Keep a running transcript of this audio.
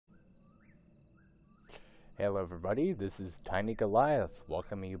Hello everybody, this is Tiny Goliath,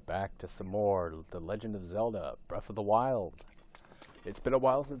 welcoming you back to some more The Legend of Zelda, Breath of the Wild. It's been a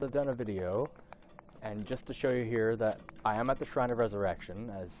while since I've done a video, and just to show you here that I am at the Shrine of Resurrection,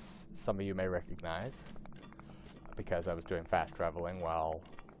 as some of you may recognize, because I was doing fast traveling while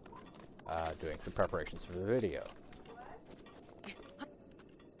doing some preparations for the video.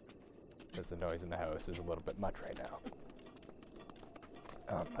 Because the noise in the house is a little bit much right now.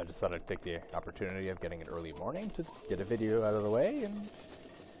 I just thought I'd take the opportunity of getting an early morning to get a video out of the way and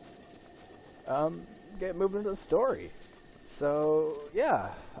get moving to the story. So yeah,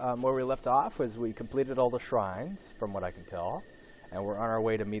 where we left off was we completed all the shrines, from what I can tell, and we're on our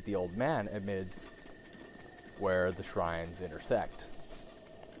way to meet the old man amidst where the shrines intersect.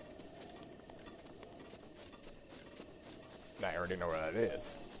 And I already know where that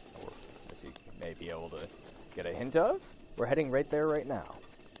is, or as you may be able to get a hint of. We're heading right there right now.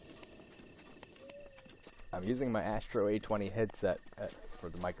 I'm using my Astro A20 headset for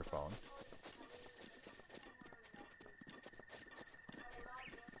the microphone.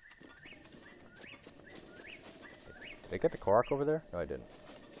 Did I get the Korok over there? No, I didn't.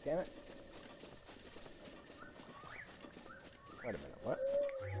 Damn it. Wait a minute, what?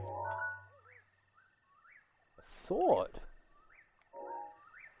 A sword?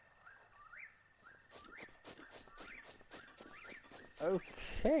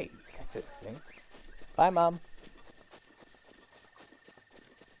 Okay, that's it thing. Bye, Mom.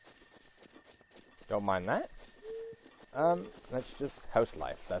 Don't mind that. That's just house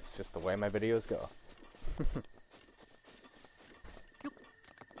life. That's just the way my videos go.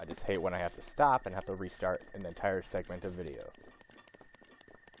 I just hate when I have to stop and have to restart an entire segment of video.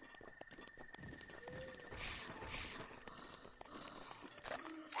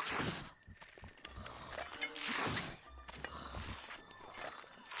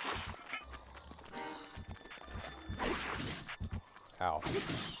 Ow.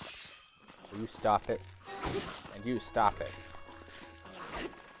 You stop it. And you stop it.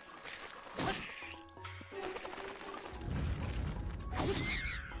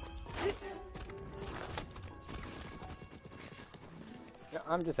 No,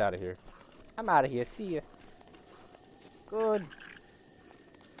 I'm just out of here. I'm out of here. See ya. Good.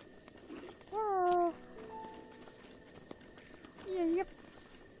 Yep.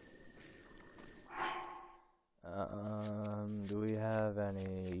 Do we have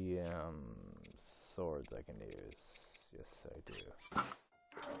any swords I can use? Yes, I do.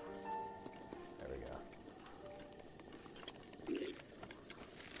 There we go.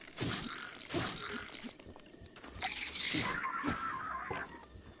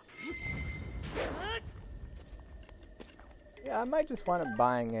 Yeah, I might just wind up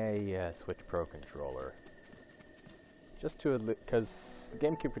buying a Switch Pro controller. Just to, because the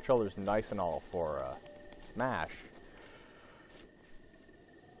GameCube controller is nice and all for Smash.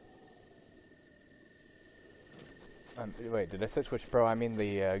 Wait, did I say Switch Pro? I mean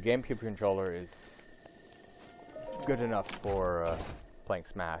the GameCube controller is good enough for playing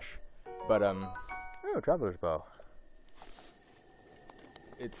Smash. But, oh, Traveler's Bow.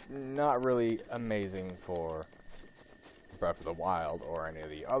 It's not really amazing for Breath of the Wild or any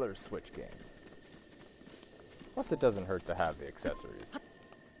of the other Switch games. Plus, it doesn't hurt to have the accessories.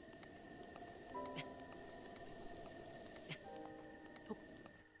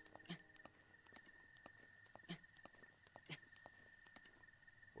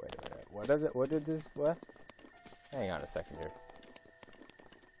 Wait a minute. What is it? What did this? What? Hang on a second here.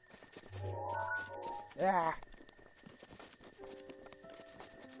 Ah!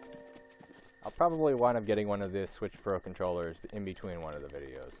 I'll probably wind up getting one of the Switch Pro controllers in between one of the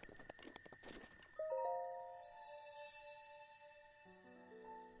videos.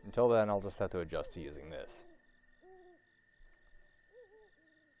 Until then, I'll just have to adjust to using this.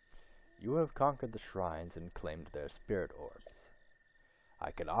 You have conquered the shrines and claimed their spirit orbs. I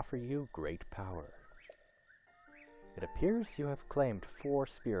can offer you great power. It appears you have claimed 4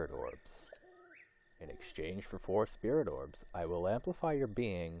 spirit orbs. In exchange for 4 spirit orbs, I will amplify your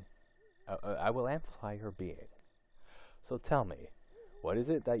being. So tell me, what is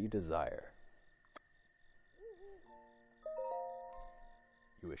it that you desire?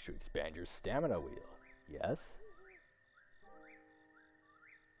 You wish to expand your stamina wheel, yes?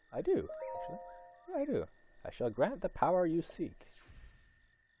 I do, actually. Yeah, I do. I shall grant the power you seek.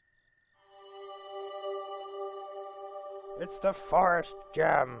 It's the forest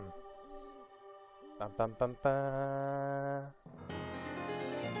gem! Bum bum bum bum.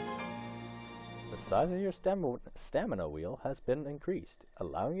 The size of your stamina wheel has been increased,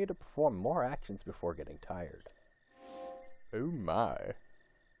 allowing you to perform more actions before getting tired. Oh my.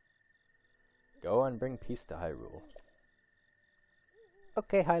 Go and bring peace to Hyrule.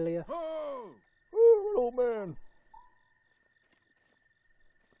 Okay, Hylia. Oh! Oh, old man.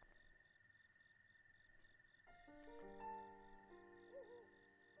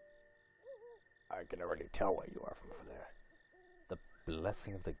 I can already tell where you are from over there. The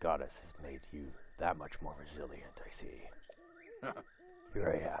blessing of the goddess has made you that much more resilient, I see. Here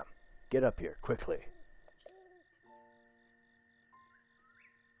I am. Get up here, quickly.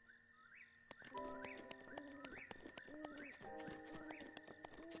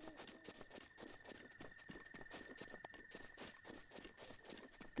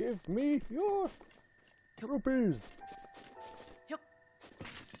 Give me your rupees.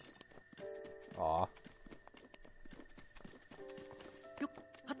 Aw.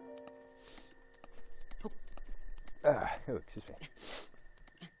 Oh, excuse me.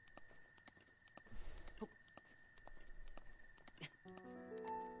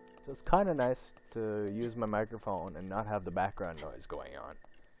 So it's kind of nice to use my microphone and not have the background noise going on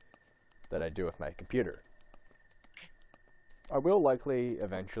that I do with my computer. I will likely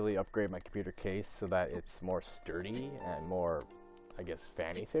eventually upgrade my computer case so that it's more sturdy and more, I guess,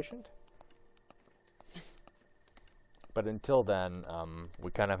 fan efficient. But until then,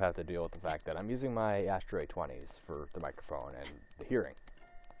 we kind of have to deal with the fact that I'm using my Astro A20s for the microphone and the hearing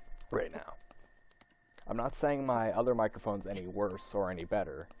right now. I'm not saying my other microphone's any worse or any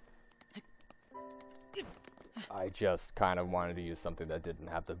better. I just kind of wanted to use something that didn't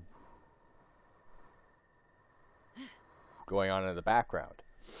have the going on in the background.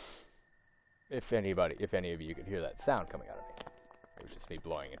 If any of you could hear that sound coming out of me. It was just me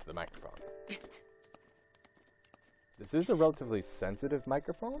blowing into the microphone. This is a relatively sensitive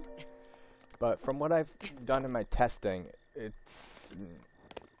microphone, but from what I've done in my testing, it's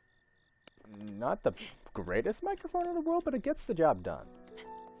not the greatest microphone in the world, but it gets the job done.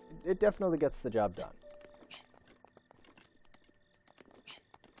 It definitely gets the job done.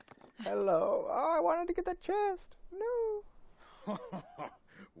 Hello. Oh, I wanted to get that chest. No.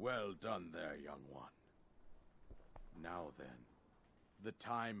 Well done there, young one. Now then, the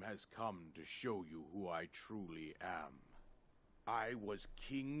time has come to show you who I truly am. I was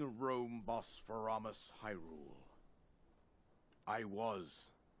King Rome Bosphoramus Hyrule. I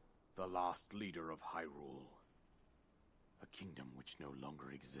was the last leader of Hyrule, a kingdom which no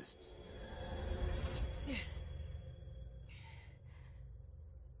longer exists.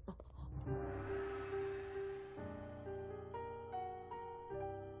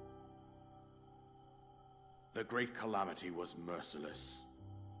 The Great Calamity was merciless.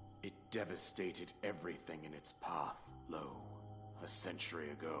 It devastated everything in its path, lo, a century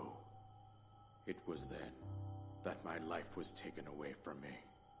ago. It was then that my life was taken away from me.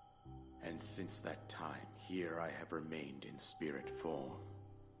 And since that time, here I have remained in spirit form.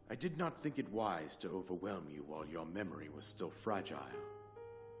 I did not think it wise to overwhelm you while your memory was still fragile.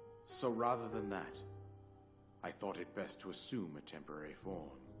 So rather than that, I thought it best to assume a temporary form.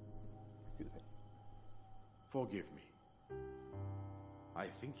 Forgive me. I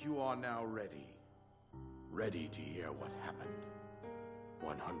think you are now ready. Ready to hear what happened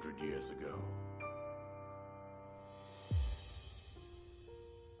 100 years ago.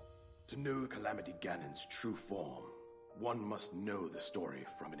 To know Calamity Ganon's true form, one must know the story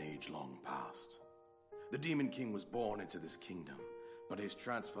from an age-long past. The Demon King was born into this kingdom, but his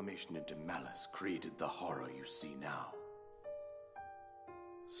transformation into malice created the horror you see now.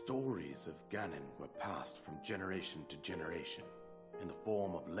 Stories of Ganon were passed from generation to generation in the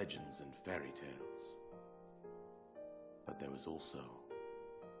form of legends and fairy tales. But there was also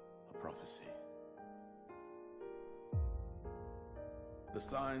a prophecy. The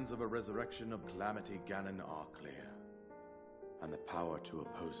signs of a resurrection of Calamity Ganon are clear, and the power to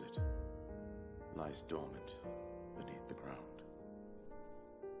oppose it lies dormant beneath the ground.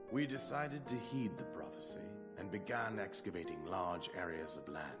 We decided to heed the prophecy and began excavating large areas of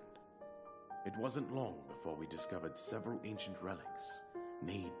land. It wasn't long before we discovered several ancient relics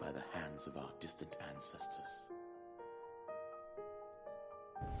made by the hands of our distant ancestors.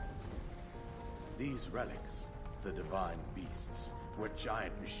 These relics, the divine beasts, were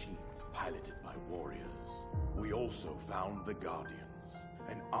giant machines piloted by warriors. We also found the Guardians,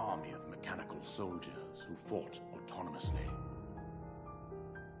 an army of mechanical soldiers who fought autonomously.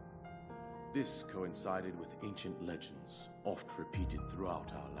 This coincided with ancient legends, oft repeated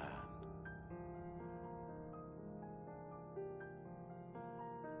throughout our land.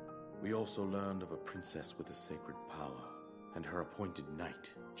 We also learned of a princess with a sacred power, and her appointed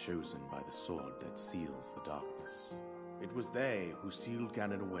knight, chosen by the sword that seals the darkness. It was they who sealed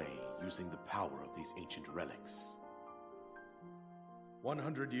Ganon away using the power of these ancient relics.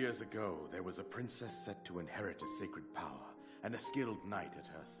 100 years ago, there was a princess set to inherit a sacred power and a skilled knight at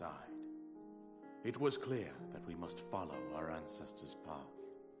her side. It was clear that we must follow our ancestors' path.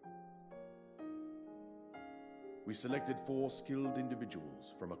 We selected 4 skilled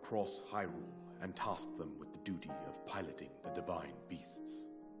individuals from across Hyrule and tasked them with the duty of piloting the divine beasts.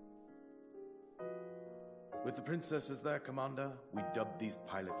 With the princess as their commander, we dubbed these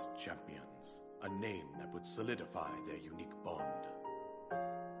pilots champions, a name that would solidify their unique bond.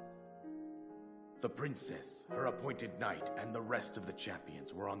 The princess, her appointed knight, and the rest of the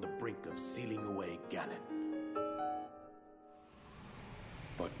champions were on the brink of sealing away Ganon.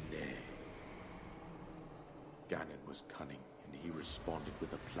 But nay. Ganon was cunning, and he responded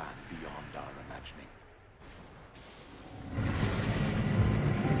with a plan beyond our imagining.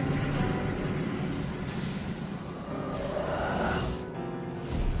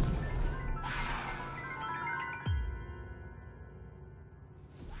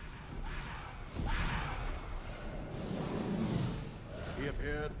 He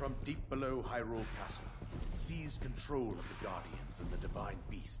appeared from deep below Hyrule Castle, seized control of the Guardians and the Divine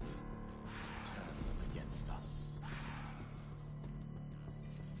Beasts, turned them against us.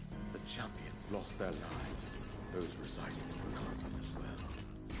 The champions lost their lives, those residing in the castle as well.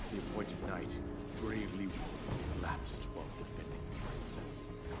 The appointed knight, gravely wounded, collapsed while defending the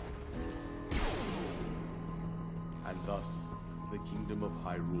princess. And thus, the kingdom of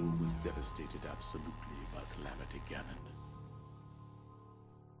Hyrule was devastated absolutely by Calamity Ganon.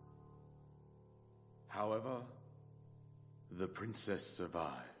 However, the princess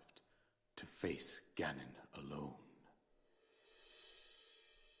survived to face Ganon alone.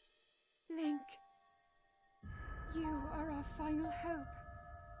 Link, you are our final hope.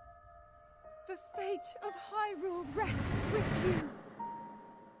 The fate of Hyrule rests with you.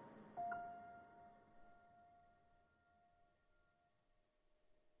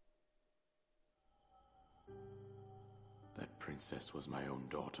 That princess was my own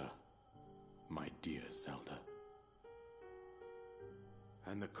daughter. My dear Zelda.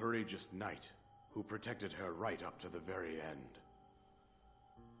 And the courageous knight who protected her right up to the very end.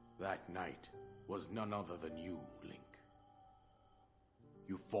 That knight was none other than you, Link.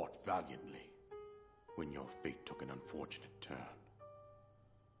 You fought valiantly when your fate took an unfortunate turn.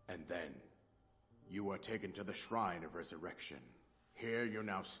 And then, you were taken to the Shrine of Resurrection. Here you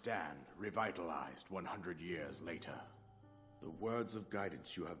now stand, revitalized 100 years later. The words of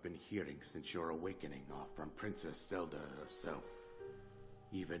guidance you have been hearing since your awakening are from Princess Zelda herself.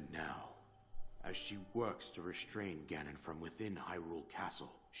 Even now, as she works to restrain Ganon from within Hyrule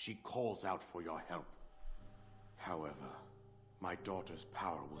Castle, she calls out for your help. However, my daughter's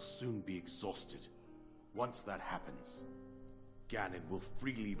power will soon be exhausted. Once that happens, Ganon will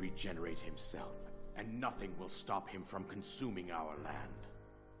freely regenerate himself, and nothing will stop him from consuming our land.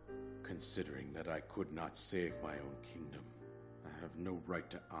 Considering that I could not save my own kingdom, I have no right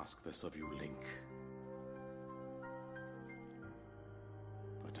to ask this of you, Link.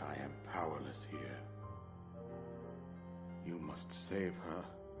 But I am powerless here. You must save her,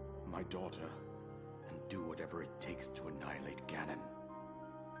 my daughter, and do whatever it takes to annihilate Ganon.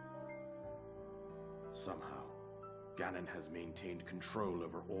 Somehow, Ganon has maintained control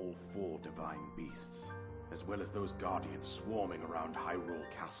over all 4 divine beasts, as well as those guardians swarming around Hyrule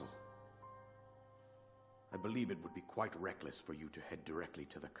Castle. I believe it would be quite reckless for you to head directly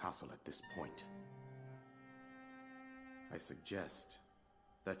to the castle at this point. I suggest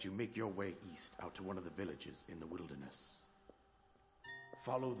that you make your way east out to one of the villages in the wilderness.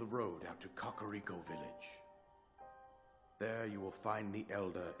 Follow the road out to Kakariko Village. There you will find the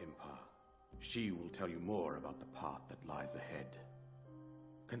Elder Impa. She will tell you more about the path that lies ahead.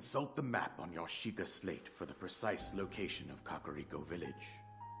 Consult the map on your Sheikah slate for the precise location of Kakariko Village.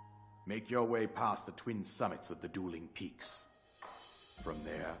 Make your way past the twin summits of the dueling peaks. From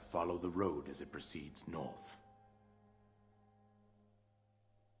there, follow the road as it proceeds north.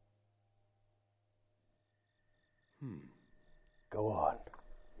 Go on.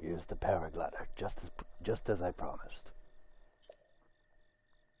 Here's the paraglider, just as I promised.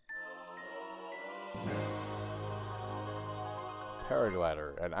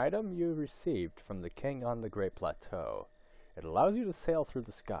 Paraglider, an item you received from the king on the Great Plateau. It allows you to sail through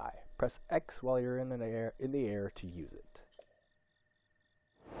the sky. Press X while you're in the air to use it.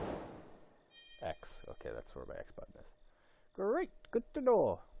 X. Okay, that's where my X button is. Great, good to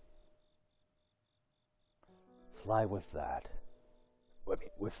know. Fly with that. I mean,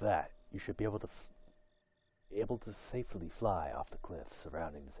 with that, you should be able to safely fly off the cliffs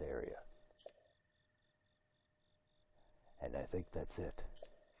surrounding this area. And I think that's it.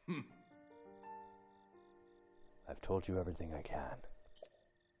 I've told you everything I can.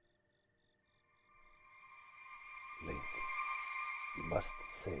 must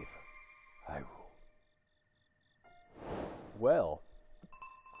save Hyrule. Well,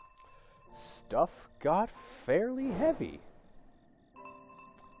 stuff got fairly heavy.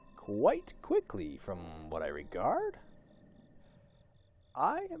 Quite quickly, from what I regard.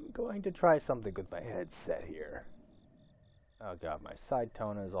 I am going to try something with my headset here. Oh god, my side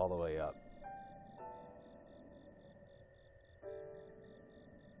tone is all the way up.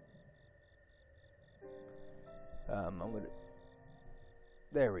 I'm gonna...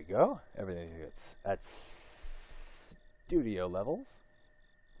 There we go. Everything gets at studio levels.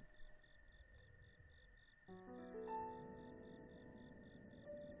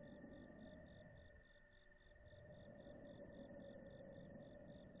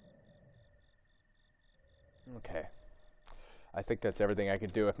 Okay. I think that's everything I can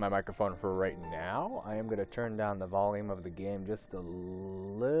do with my microphone for right now. I am going to turn down the volume of the game just a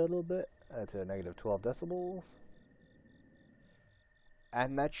little bit to negative 12 decibels.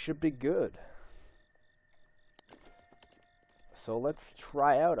 And that should be good. So let's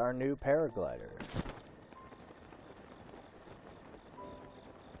try out our new paraglider.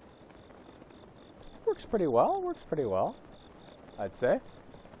 Works pretty well, I'd say.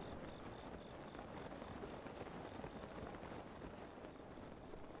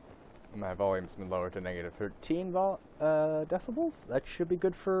 My volume's been lowered to negative 13 decibels. That should be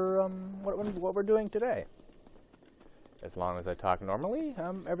good for what we're doing today. As long as I talk normally,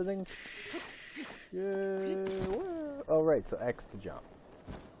 everything oh right, so X to jump.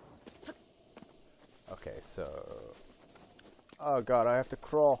 Okay, so... Oh god, I have to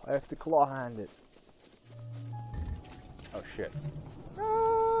crawl. I have to claw hand it. Oh shit.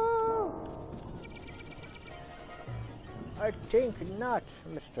 No! I think not,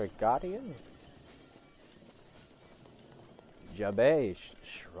 Mr. Guardian. Jabez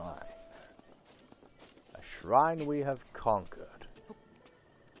Shrine. A shrine we have conquered.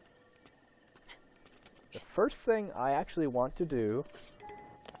 The first thing I actually want to do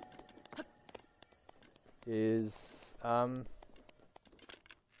is,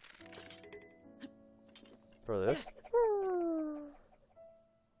 for this.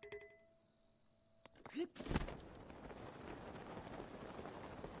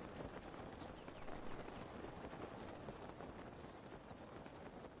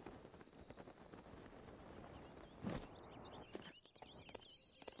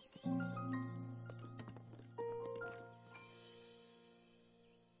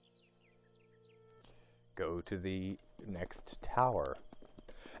 Go to the next tower.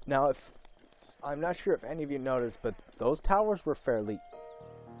 Now, I'm not sure if any of you noticed, but those towers were fairly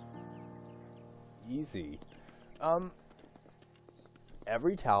easy.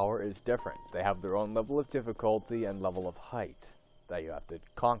 Every tower is different. They have their own level of difficulty and level of height that you have to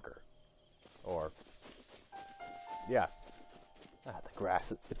conquer. Or, yeah. Ah, the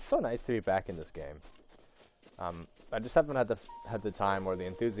grass. It's so nice to be back in this game. I just haven't had the time or the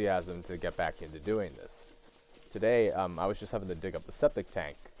enthusiasm to get back into doing this. Today, I was just having to dig up the septic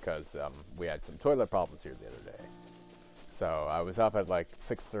tank because we had some toilet problems here the other day. So I was up at like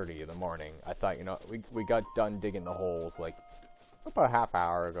 6:30 in the morning. I thought, you know, we got done digging the holes like about a half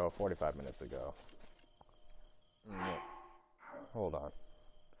hour ago, 45 minutes ago. Hold on.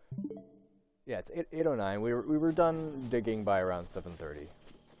 Yeah, it's 8:09. We were done digging by around 7:30.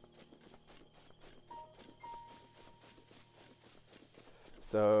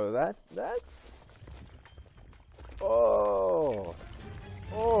 So that's... Oh!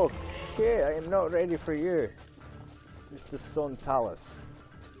 Okay, I am not ready for you, Mr. Stone Talus.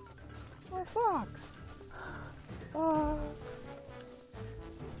 Oh, fox! Fox!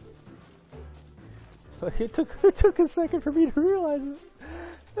 It took a second for me to realize it.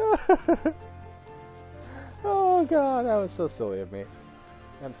 Oh god, that was so silly of me.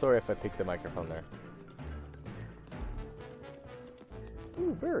 I'm sorry if I picked the microphone there.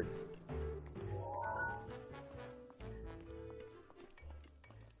 Ooh, birds.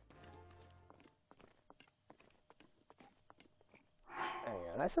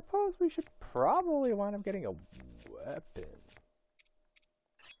 And I suppose we should probably wind up getting a weapon.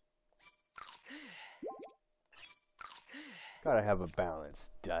 Gotta have a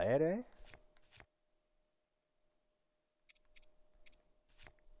balanced diet, eh?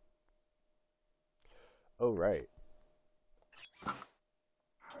 Oh, right.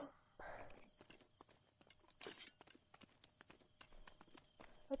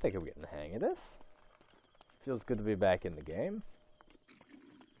 I think I'm getting the hang of this. Feels good to be back in the game.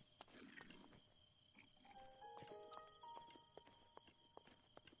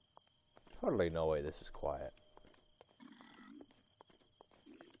 Totally no way this is quiet.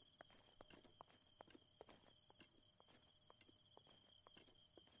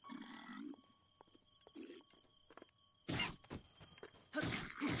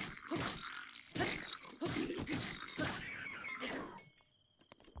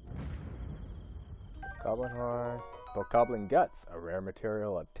 Goblin horn. Bokoblin guts, a rare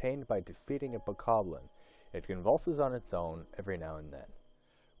material obtained by defeating a bokoblin. It convulses on its own every now and then,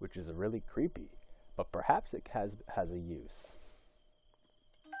 which is really creepy, but perhaps it has a use.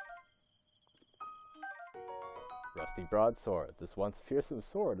 Rusty broadsword. This once fearsome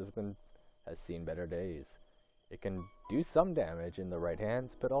sword has seen better days. It can do some damage in the right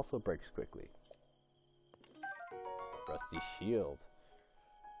hands, but also breaks quickly. Rusty shield.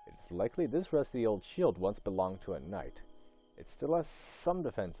 It is likely this rusty old shield once belonged to a knight. It still has some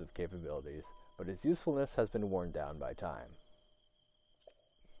defensive capabilities, but its usefulness has been worn down by time.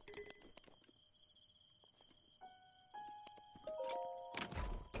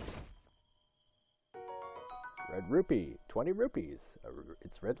 Red rupee, 20 rupees.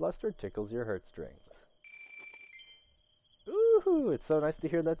 Its red luster tickles your heartstrings. Ooh, it's so nice to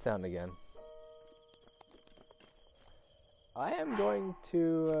hear that sound again. I am going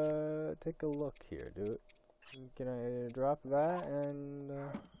to take a look here. Can I drop that and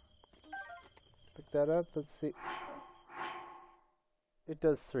pick that up? Let's see. It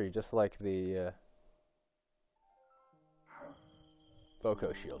does 3, just like the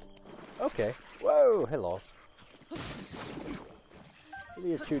Boko shield. Okay. Whoa, hello. Give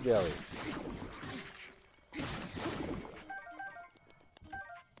me a chew jelly.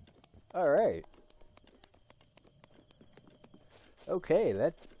 Alright. Okay,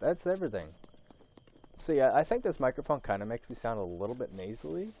 that's everything. So yeah, I think this microphone kind of makes me sound a little bit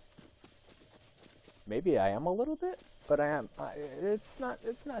nasally. Maybe I am a little bit, but I am. It's not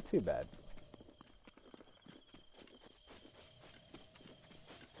too bad.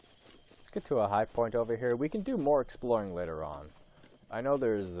 Let's get to a high point over here. We can do more exploring later on. I know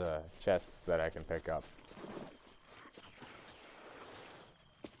there's chests that I can pick up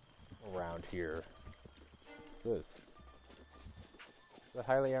around here. What's this? The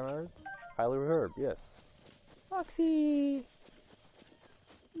highly armored? Highly herb, yes. Foxy!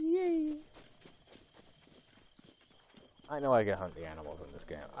 Yay! I know I can hunt the animals in this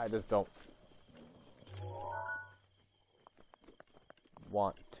game. I just don't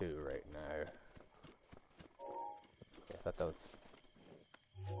want to right now. Okay, I thought that was...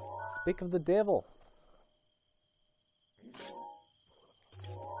 Speak of the devil!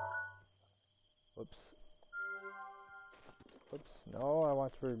 Whoops. Whoops, no, I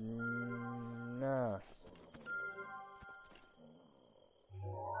want to... Nah.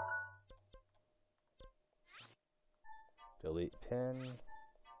 Delete pin.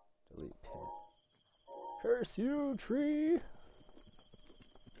 Delete pin. Curse you, tree!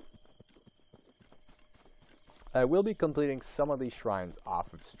 I will be completing some of these shrines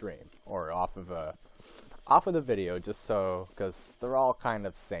off of stream, or off of the video, just so, because they're all kind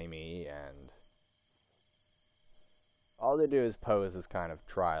of samey, and all they do is pose as kind of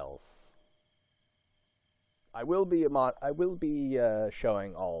trials. I will be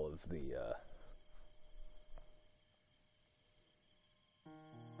showing all of the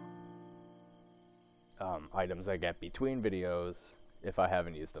items I get between videos if I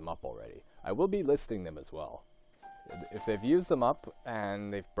haven't used them up already. I will be listing them as well. If they've used them up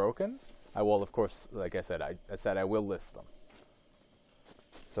and they've broken, I will, of course, like I said, I said I will list them.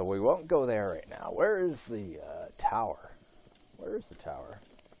 So we won't go there right now. Where is the tower? Where is the tower?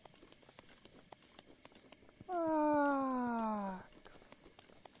 Where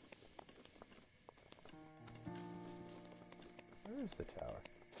is the tower?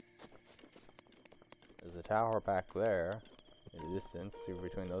 There's a tower back there. In the distance, see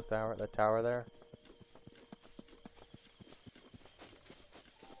between those that tower there.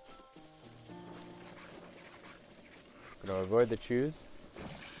 Gonna avoid the chews.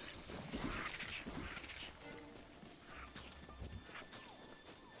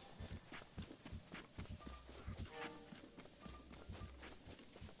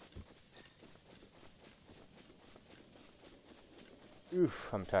 Oof,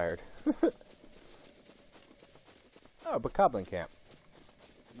 I'm tired. Oh, Bokoblin camp.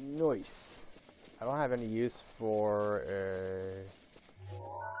 Nice. I don't have any use for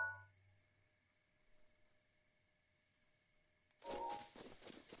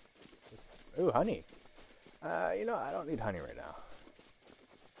ooh, honey. You know, I don't need honey right now.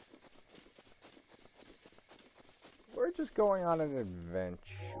 We're just going on an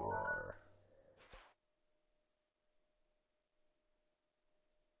adventure.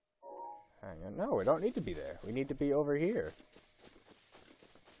 Hang on. No, we don't need to be there. We need to be over here.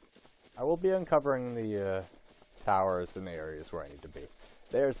 I will be uncovering the towers in the areas where I need to be.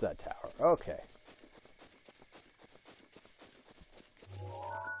 There's that tower. Okay.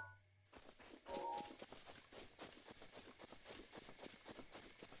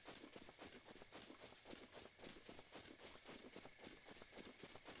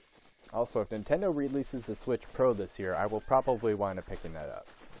 Also, if Nintendo releases the Switch Pro this year, I will probably wind up picking that up.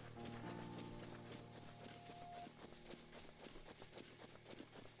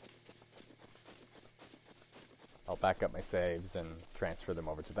 I'll back up my saves and transfer them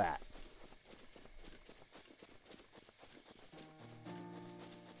over to that.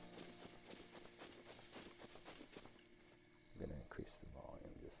 I'm going to increase the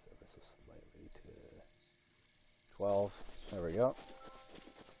volume just ever so slightly to 12. There we go.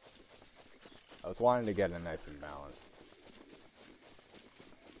 I was wanting to get it nice and balanced.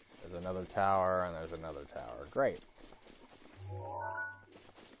 There's another tower, and there's another tower. Great.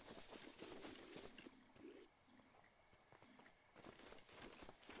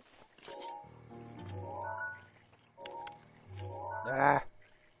 Ah!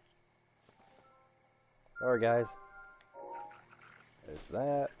 Sorry, guys. There's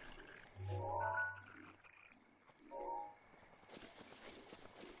that.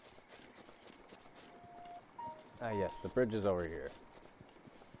 Ah, yes, the bridge is over here.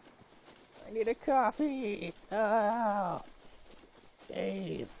 I need a coffee! Oh!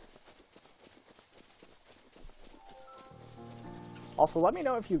 Jeez. Also, let me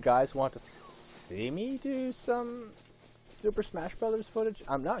know if you guys want to see me do some Super Smash Brothers footage.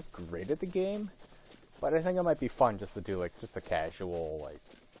 I'm not great at the game, but I think it might be fun just to do, like, just a casual, like,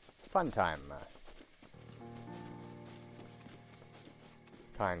 fun time.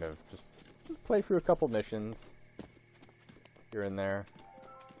 Kind of, just play through a couple missions. Here and there.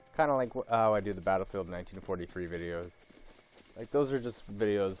 Kind of like how I do the Battlefield 1943 videos. Like, those are just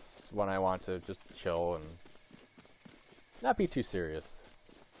videos when I want to just chill and not be too serious.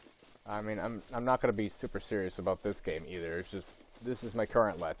 I mean, I'm not going to be super serious about this game either. It's just, this is my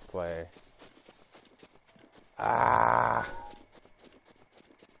current Let's Play. Ah!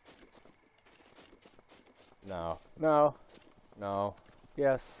 No. No. No.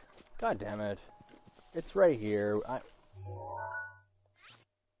 Yes. God damn it. It's right here.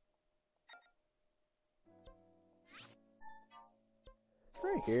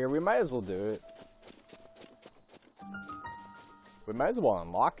 Right here, we might as well do it. We might as well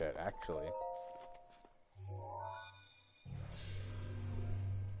unlock it, actually.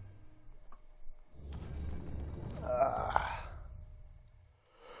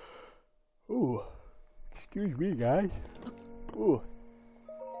 Ooh. Excuse me, guys. Ooh.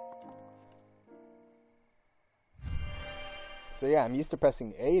 So yeah, I'm used to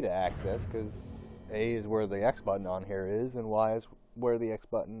pressing A to access, because A is where the X button on here is, and Y is where the X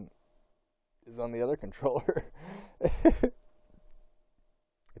button is on the other controller.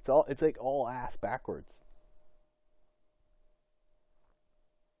 It's like all ass backwards.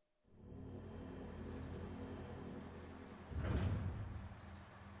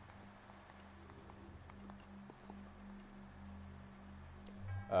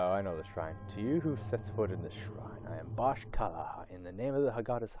 Oh, I know the shrine. To you who sets foot in this shrine, I am Bosh Kala. In the name of the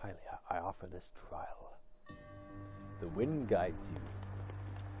goddess Hylia, I offer this trial. The wind guides you.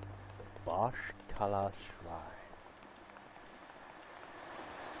 The Bosh Kala Shrine.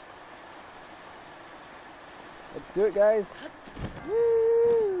 Let's do it, guys.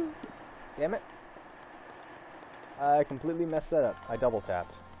 Woo! Damn it. I completely messed that up. I double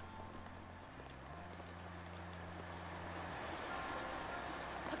tapped.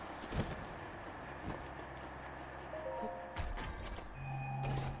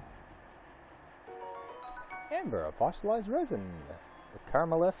 Amber, a fossilized resin. The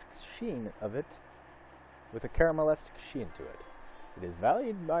caramelesque sheen of it, with a caramelesque sheen to it. It is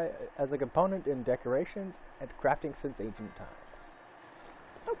valued as a component in decorations and crafting since ancient times.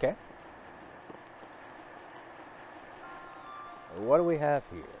 Okay. What do we have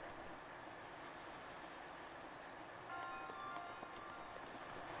here?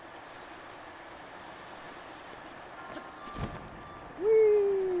 Whee!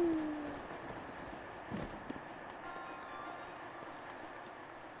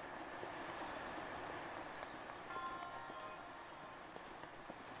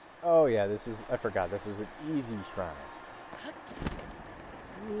 Oh yeah, I forgot, this was an easy shrine.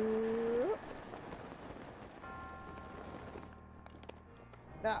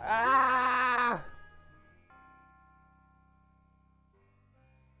 No, ah!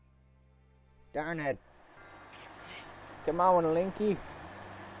 Darn it. Come on, Linky.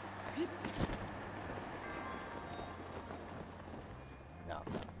 No.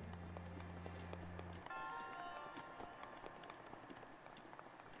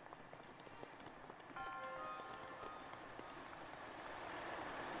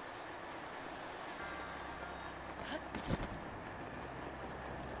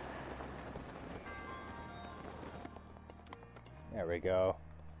 There we go.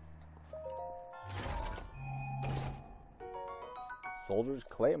 soldier's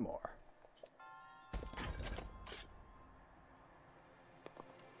claymore.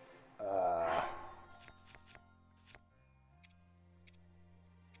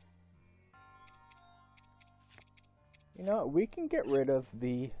 You know what, we can get rid of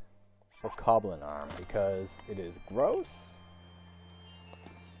the Goblin arm because it is gross.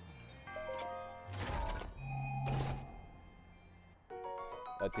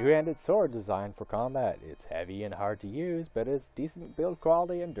 A two-handed sword designed for combat. It's heavy and hard to use, but it's decent build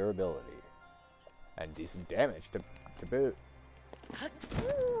quality and durability. And decent damage to boot.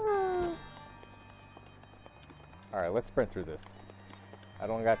 Alright, let's sprint through this. I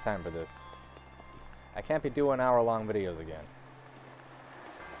don't got time for this. I can't be doing hour-long videos again.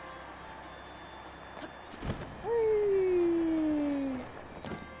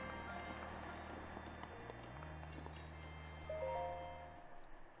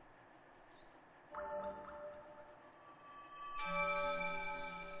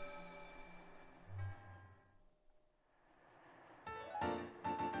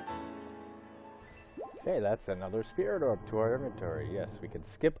 Okay, that's another spirit orb to our inventory. Yes, we can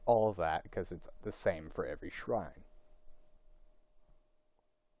skip all of that because it's the same for every shrine.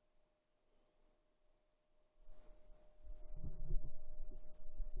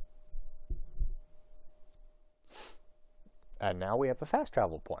 And now we have a fast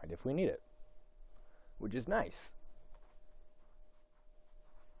travel point if we need it, which is nice.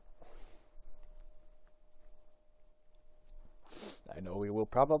 I know we will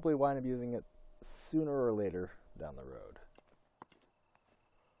probably wind up using it sooner or later down the road.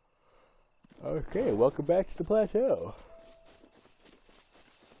 Okay, welcome back to the plateau.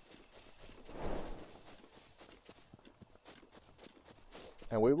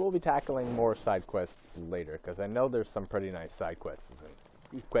 And we will be tackling more side quests later, because I know there's some pretty nice side quests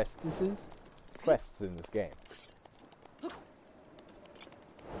in this game.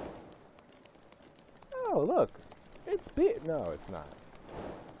 Oh, look, it's big. No, it's not.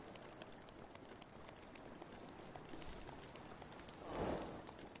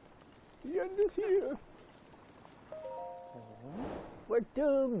 The end is here. We're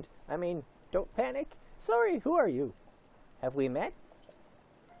doomed. I mean, don't panic. Sorry, who are you? Have we met?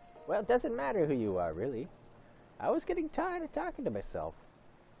 Well, it doesn't matter who you are, really. I was getting tired of talking to myself,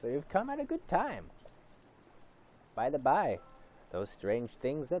 so you've come at a good time. By the by, those strange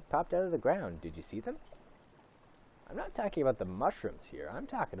things that popped out of the ground, did you see them? I'm not talking about the mushrooms here, I'm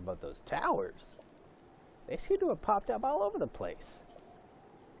talking about those towers. They seem to have popped up all over the place.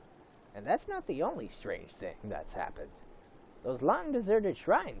 And that's not the only strange thing that's happened. Those long-deserted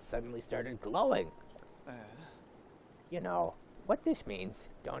shrines suddenly started glowing. You know what this means,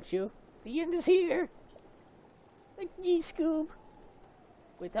 don't you? The end is here! Like ye Scoob.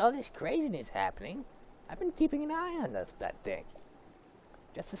 With all this craziness happening, I've been keeping an eye on that thing.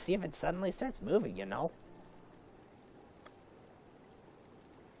 Just to see if it suddenly starts moving, you know?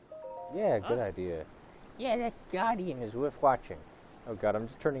 Yeah, good idea. Yeah, that Guardian is worth watching. Oh god, I'm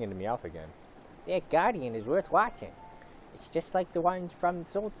just turning into Meowth again. That Guardian is worth watching. It's just like the ones from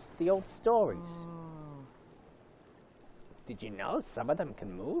the old stories. Did you know some of them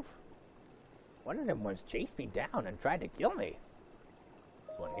can move? One of them once chased me down and tried to kill me.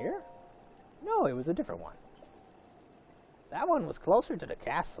 This one here? No, it was a different one. That one was closer to the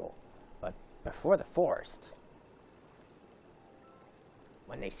castle, but before the forest.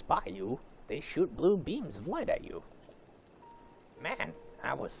 When they spot you, they shoot blue beams of light at you. Man,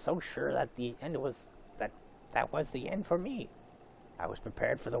 I was so sure that the end was that was the end for me. I was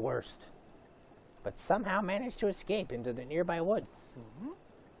prepared for the worst, but somehow managed to escape into the nearby woods.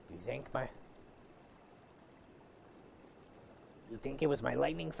 You think it was my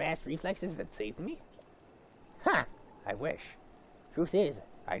lightning-fast reflexes that saved me? Ha! I wish. Truth is,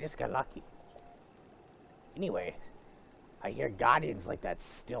 I just got lucky. Anyway, I hear guardians like that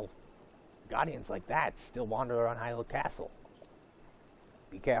still wander around Hyrule Castle.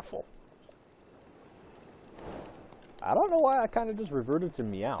 Be careful. I don't know why I kind of just reverted to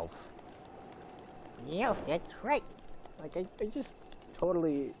Meowth. Meowth, that's right. Like, I just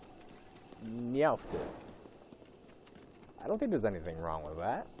totally Meowthed it. I don't think there's anything wrong with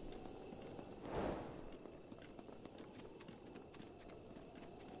that.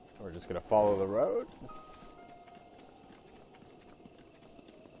 We're just gonna follow the road.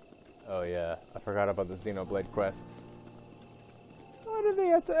 Oh yeah, I forgot about the Xenoblade quests. Why do they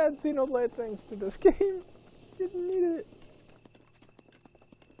have to add Xenoblade things to this game? Didn't need it.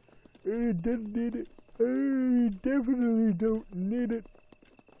 I didn't need it. I definitely don't need it.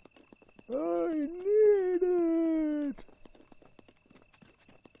 I need it.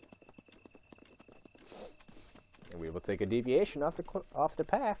 And we we'll take a deviation off the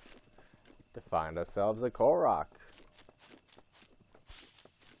path to find ourselves a Korok.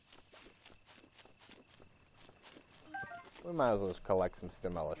 We might as well just collect some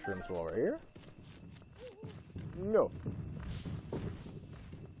stimella shrooms while we're here. No.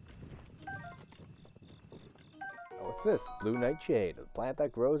 Oh, what's this? Blue Nightshade, a plant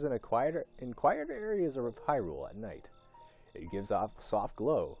that grows in quieter areas of Hyrule at night. It gives off a soft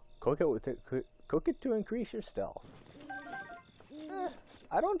glow. Cook it to increase your stealth.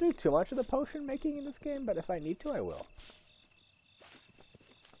 I don't do too much of the potion making in this game, but if I need to, I will.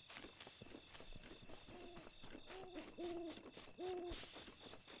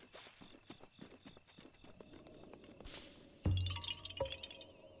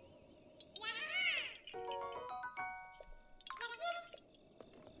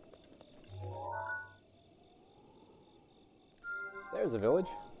 There's a village.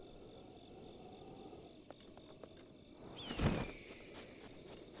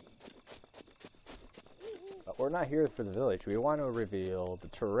 But we're not here for the village. We want to reveal the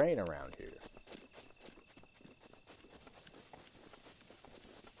terrain around here.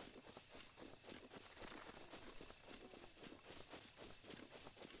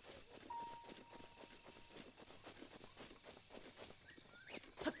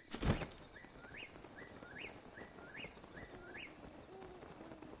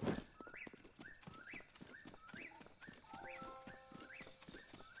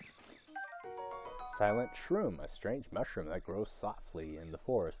 Silent Shroom, a strange mushroom that grows softly in the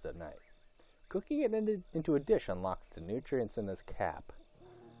forest at night. Cooking it into a dish unlocks the nutrients in this cap,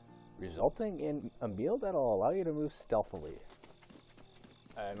 resulting in a meal that will allow you to move stealthily.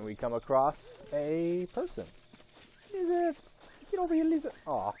 And we come across a person. Lizard! Get over here, lizard!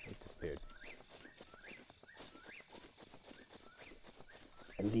 Aw, it disappeared.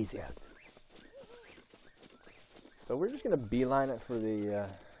 A lizard. So we're just gonna beeline it for the,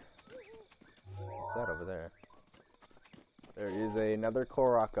 what's that over there? There is another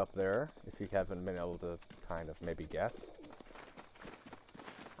Korok up there, if you haven't been able to kind of maybe guess.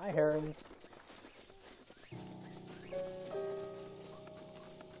 Hi, herons.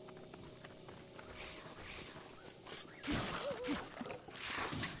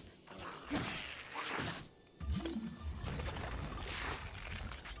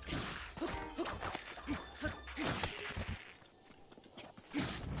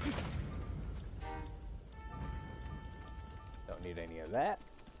 Need any of that.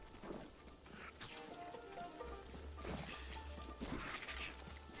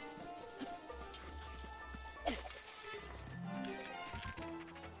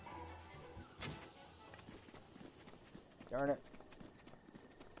 Darn it.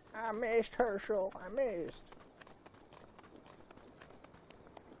 I missed Herschel. I missed.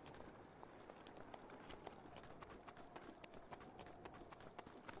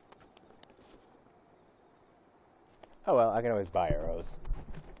 Oh well, I can always buy arrows.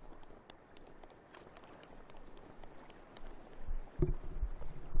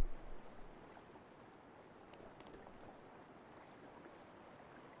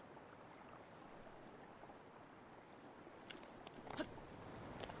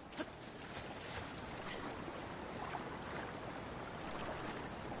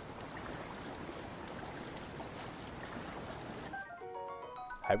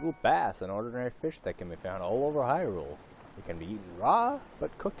 Hyrule bass, an ordinary fish that can be found all over Hyrule. It can be eaten raw,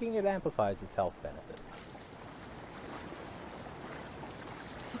 but cooking it amplifies its health benefits.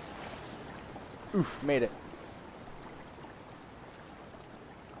 Oof, made it.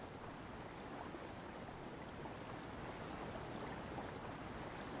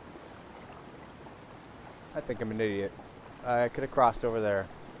 I think I'm an idiot. I could have crossed over there.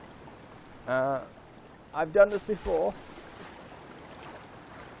 I've done this before.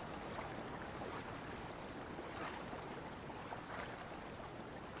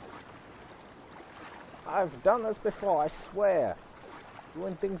 I've done this before, I swear.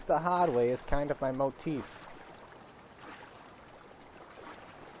 Doing things the hard way is kind of my motif.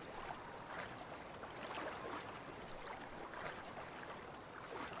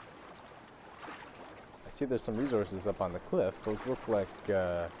 I see there's some resources up on the cliff. Those look like,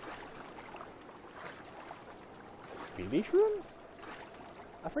 speedy shrooms?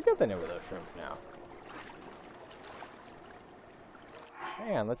 I forget the name of those shrooms now.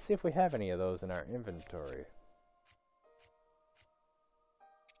 Hang on, let's see if we have any of those in our inventory.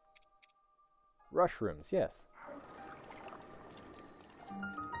 Rushrooms, yes.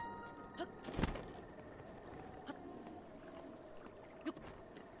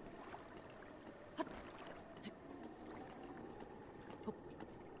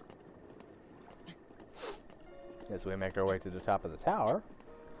 as we make our way to the top of the tower,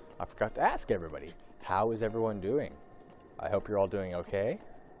 I forgot to ask everybody, how is everyone doing? I hope you're all doing okay.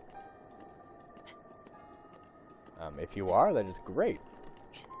 If you are, that is great.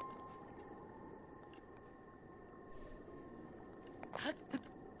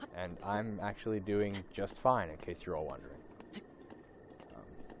 And I'm actually doing just fine, in case you're all wondering.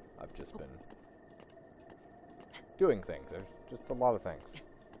 I've just been doing things. There's just a lot of things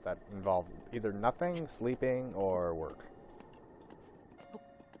that involve either nothing, sleeping, or work.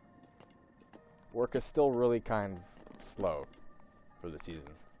 Work is still really kind of slow for the season.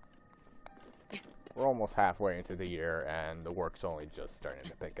 We're almost halfway into the year, and the work's only just starting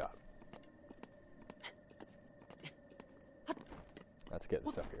to pick up. Let's get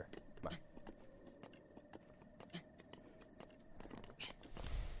this up here. Come on.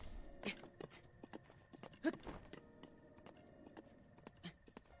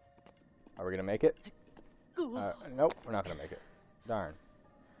 Are we gonna make it? Nope, we're not gonna make it. Darn.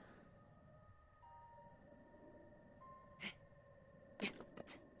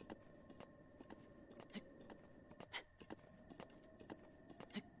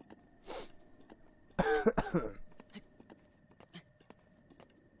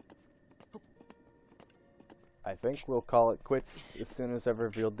 I think we'll call it quits as soon as I've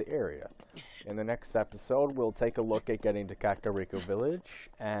revealed the area. In the next episode, we'll take a look at getting to Kakariko Village,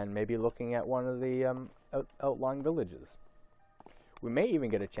 and maybe looking at one of the outlying villages. We may even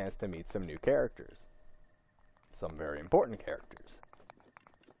get a chance to meet some new characters. Some very important characters.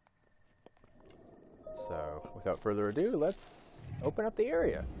 So, without further ado, let's open up the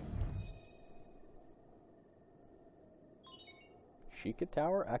area. Sheikah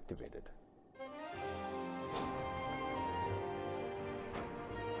Tower activated.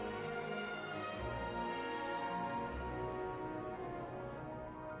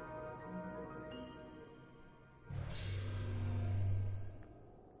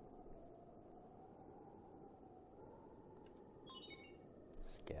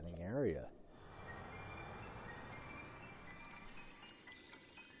 Scanning area.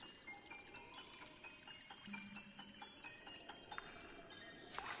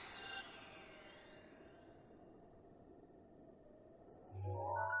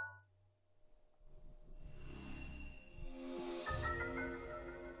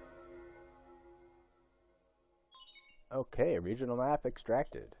 Okay, regional map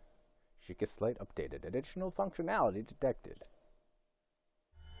extracted. Sheikah Slate updated. Additional functionality detected.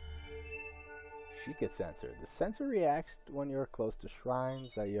 Sheikah sensor. The sensor reacts when you are close to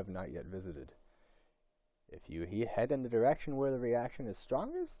shrines that you have not yet visited. If you head in the direction where the reaction is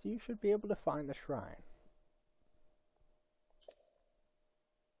strongest, you should be able to find the shrine.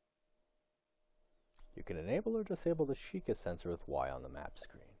 You can enable or disable the Sheikah sensor with Y on the map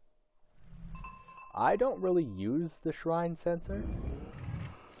screen. I don't really use the shrine sensor.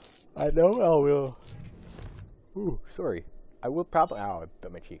 I know I will. Ooh, sorry. I will probably. Oh, I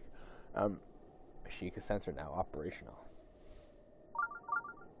bit my cheek. Sheikah sensor now operational.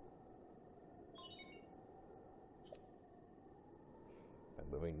 By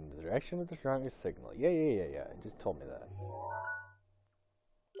moving in the direction of the strongest signal. Yeah. It just told me that.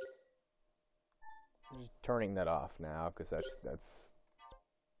 I'm just turning that off now because that's.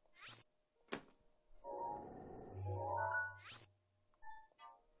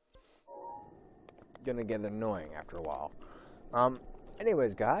 Gonna get annoying after a while.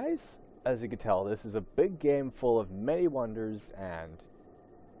 Anyways, guys, as you can tell, this is a big game full of many wonders and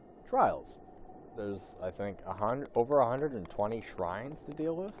trials. There's, I think, over 120 shrines to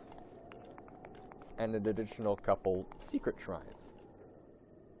deal with, and an additional couple secret shrines,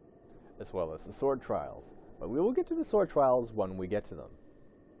 as well as the sword trials. But we will get to the sword trials when we get to them.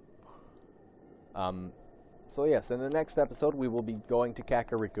 So yes, in the next episode we will be going to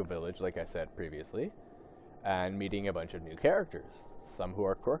Kakariko Village, like I said previously, and meeting a bunch of new characters, some who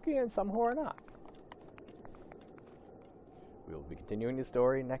are quirky and some who are not. We will be continuing the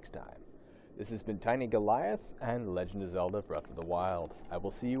story next time. This has been Tiny Goliath and Legend of Zelda Breath of the Wild. I will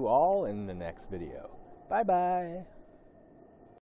see you all in the next video. Bye bye!